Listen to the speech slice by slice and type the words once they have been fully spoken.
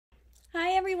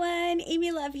everyone, Amy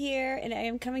Love here, and I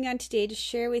am coming on today to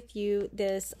share with you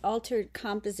this altered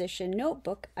composition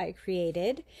notebook I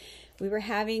created. We were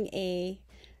having a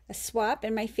swap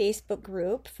in my Facebook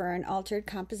group for an altered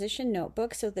composition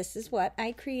notebook, so this is what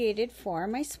I created for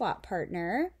my swap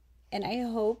partner, and I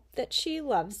hope that she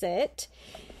loves it.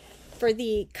 For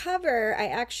the cover, I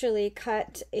actually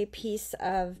cut a piece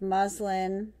of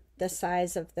muslin the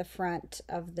size of the front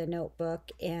of the notebook,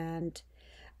 and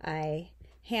I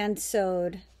hand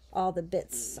sewed all the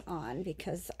bits on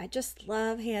because I just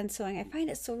love hand sewing. I find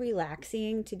it so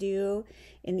relaxing to do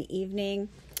in the evening.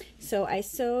 So I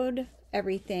sewed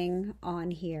everything on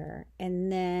here,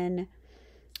 and then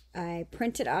I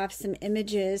printed off some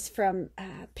images from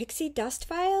Pixie Dust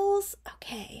Files.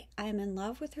 Okay, I'm in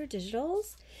love with her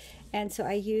digitals, and so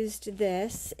I used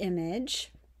this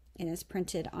image, and it's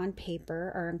printed on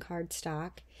paper or on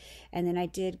cardstock, and then I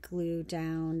did glue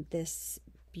down this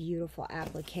beautiful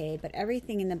applique, but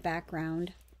everything in the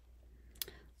background,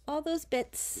 all those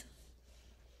bits,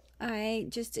 I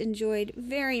just enjoyed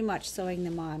very much sewing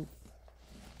them on.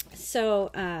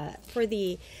 So for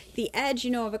the edge,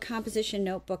 of a composition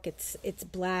notebook, it's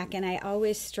black, and I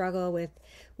always struggle with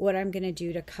what I'm going to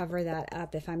do to cover that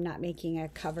up if I'm not making a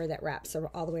cover that wraps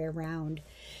all the way around.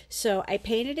 So I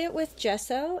painted it with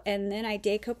gesso, and then I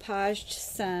decoupaged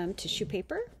some tissue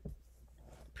paper.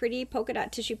 Pretty polka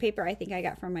dot tissue paper I think I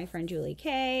got from my friend Julie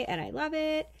Kay, and I love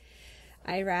it.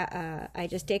 I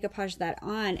just decoupaged that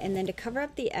on, and then to cover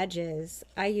up the edges,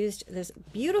 I used this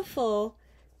beautiful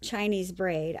Chinese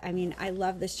braid. I mean, I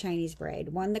love this Chinese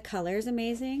braid. One, the color is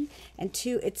amazing, and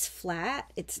two, it's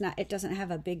flat. It doesn't have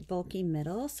a big bulky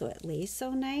middle, so it lays so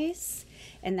nice.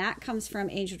 And that comes from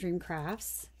Angel Dream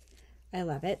Crafts. I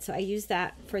love it. So I used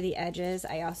that for the edges.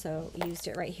 I also used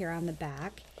it right here on the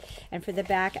back. And for the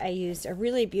back, I used a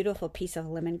really beautiful piece of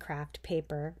lemon craft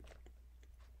paper.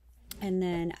 And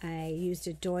then I used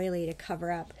a doily to cover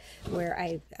up where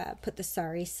I put the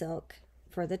sari silk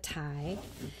for the tie.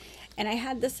 And I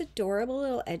had this adorable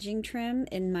little edging trim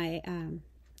in my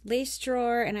lace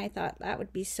drawer, and I thought that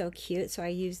would be so cute. So I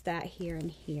used that here and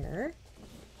here.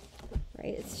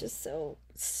 Right? It's just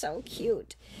so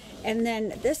cute. And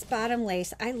then this bottom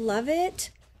lace, I love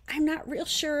it. I'm not real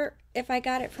sure if I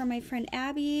got it from my friend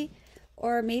Abby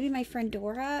or maybe my friend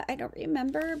Dora. I don't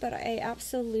remember, but I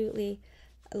absolutely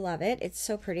love it. It's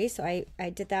so pretty. So I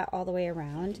did that all the way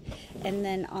around. And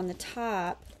then on the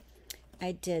top,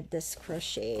 I did this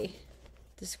crocheted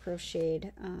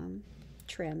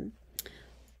trim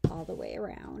all the way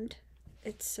around.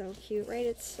 It's so cute, right?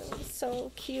 It's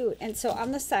so cute. And so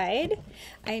on the side,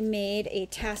 I made a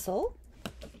tassel.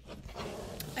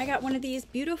 I got one of these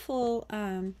beautiful,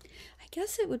 I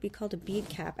guess it would be called a bead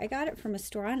cap. I got it from a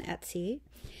store on Etsy,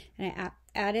 and I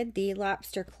added the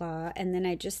lobster claw, and then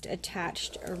I just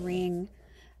attached a ring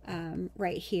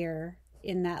right here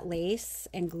in that lace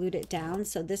and glued it down.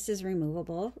 So this is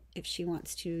removable. If she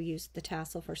wants to use the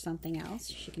tassel for something else,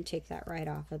 she can take that right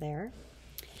off of there.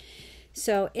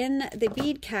 So in the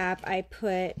bead cap, I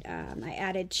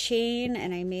added chain,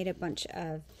 and I made a bunch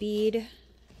of bead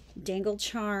dangle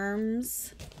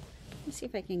charms. Let me see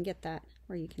if I can get that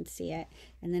where you can see it.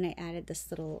 And then I added this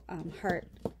little heart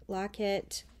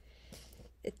locket.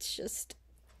 It's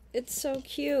so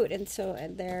cute. And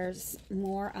there's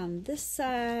more on this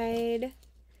side.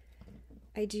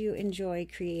 I do enjoy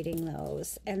creating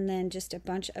those. And then just a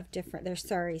bunch of different, there's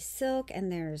sari silk,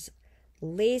 and there's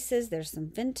laces. There's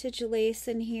some vintage lace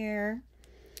in here,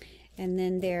 and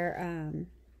then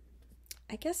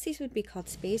I guess these would be called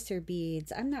spacer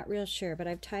beads. I'm not real sure, but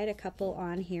I've tied a couple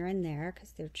on here and there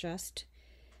because they're just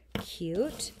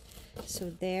cute. So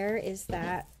there is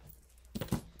that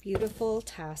beautiful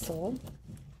tassel,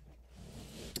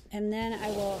 and then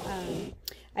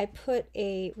I put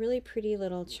a really pretty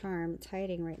little charm, it's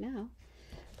hiding right now,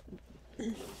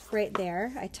 right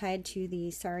there. I tied to the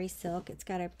sari silk. It's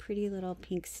got a pretty little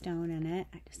pink stone in it.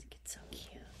 I just think it's so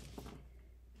cute.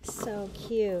 So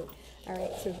cute. All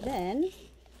right, so then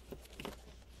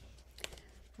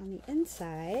on the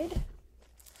inside,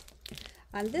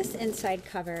 on this inside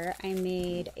cover,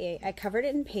 I covered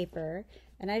it in paper,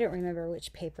 and I don't remember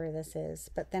which paper this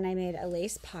is, but then I made a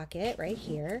lace pocket right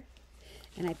here.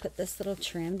 And I put this little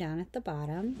trim down at the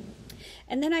bottom.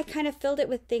 And then I kind of filled it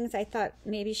with things I thought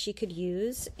maybe she could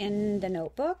use in the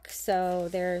notebook. So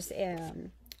there's a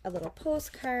little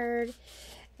postcard,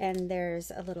 and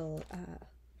there's a little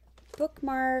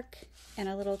bookmark, and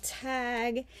a little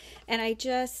tag. And I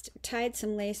just tied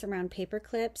some lace around paper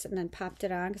clips and then popped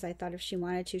it on because I thought if she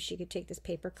wanted to, she could take this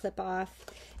paper clip off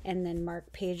and then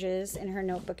mark pages in her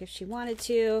notebook if she wanted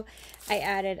to. I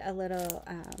added a little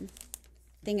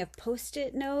thing of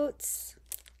Post-it notes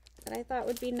that I thought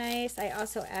would be nice. I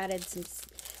also added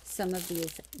some of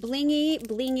these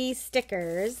blingy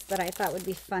stickers that I thought would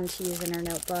be fun to use in her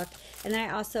notebook. And then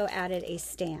I also added a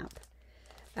stamp.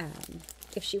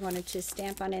 If she wanted to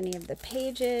stamp on any of the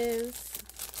pages,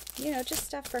 you know, just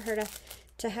stuff for her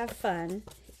to have fun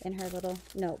in her little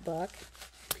notebook.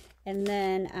 And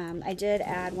then I did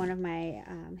add one of my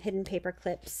hidden paper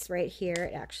clips right here.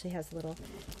 It actually has a little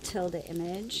Tilda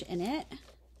image in it.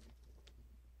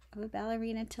 Oh,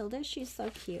 ballerina Tilda, she's so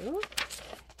cute.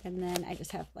 And then I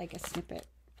just have like a snippet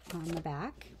on the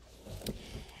back.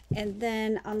 And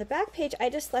then on the back page, I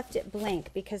just left it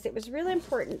blank because it was really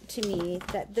important to me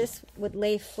that this would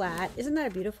lay flat. Isn't that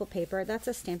a beautiful paper? That's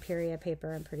a Stamperia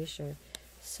paper, I'm pretty sure.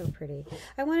 So pretty.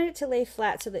 I wanted it to lay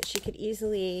flat so that she could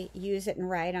easily use it and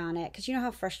write on it, because you know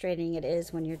how frustrating it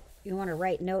is when you want to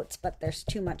write notes, but there's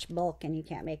too much bulk and you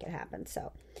can't make it happen.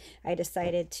 So I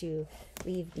decided to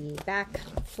leave the back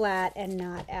flat and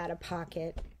not add a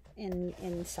pocket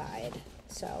inside.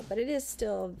 So, but it is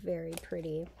still very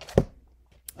pretty.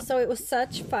 So it was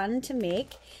such fun to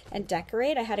make and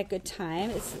decorate. I had a good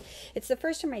time. It's the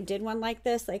first time I did one like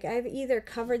this. Like, I've either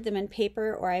covered them in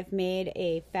paper or I've made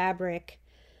a fabric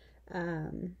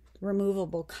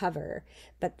removable cover,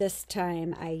 but this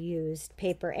time I used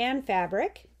paper and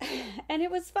fabric and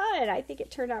it was fun. I think it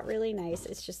turned out really nice.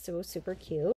 It's just so super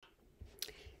cute.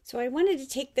 So I wanted to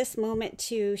take this moment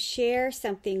to share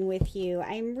something with you.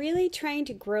 I'm really trying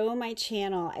to grow my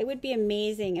channel. It would be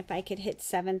amazing if I could hit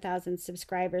 7,000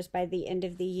 subscribers by the end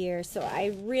of the year. So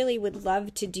I really would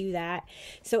love to do that.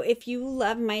 So if you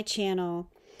love my channel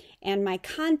and my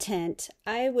content,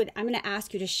 I'm going to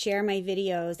ask you to share my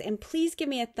videos and please give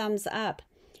me a thumbs up.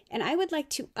 And I would like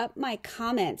to up my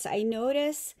comments. I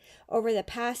notice over the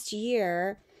past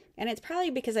year, and it's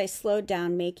probably because I slowed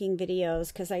down making videos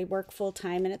because I work full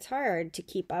time and it's hard to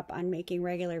keep up on making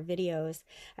regular videos.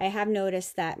 I have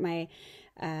noticed that my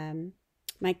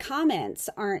comments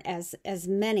aren't as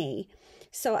many.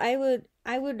 So I'm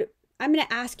going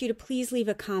to ask you to please leave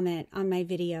a comment on my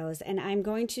videos, and I'm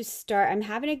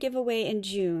having a giveaway in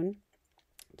June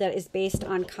that is based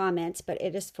on comments, but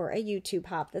it is for a YouTube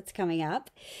hop that's coming up.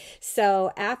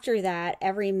 So after that,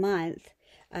 every month,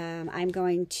 I'm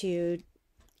going to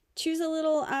choose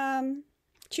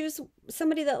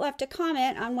somebody that left a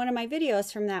comment on one of my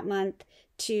videos from that month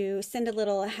to send a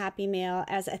little happy mail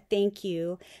as a thank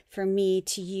you from me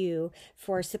to you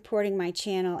for supporting my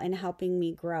channel and helping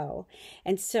me grow.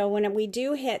 And so when we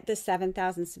do hit the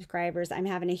 7,000 subscribers, I'm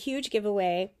having a huge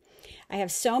giveaway. I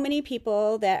have so many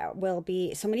people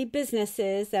so many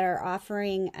businesses that are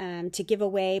offering to give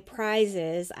away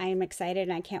prizes. I am excited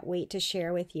and I can't wait to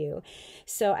share with you.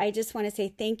 So I just want to say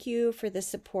thank you for the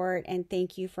support and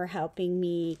thank you for helping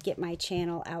me get my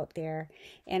channel out there.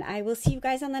 And I will see you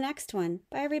guys on the next one.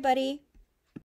 Bye, everybody.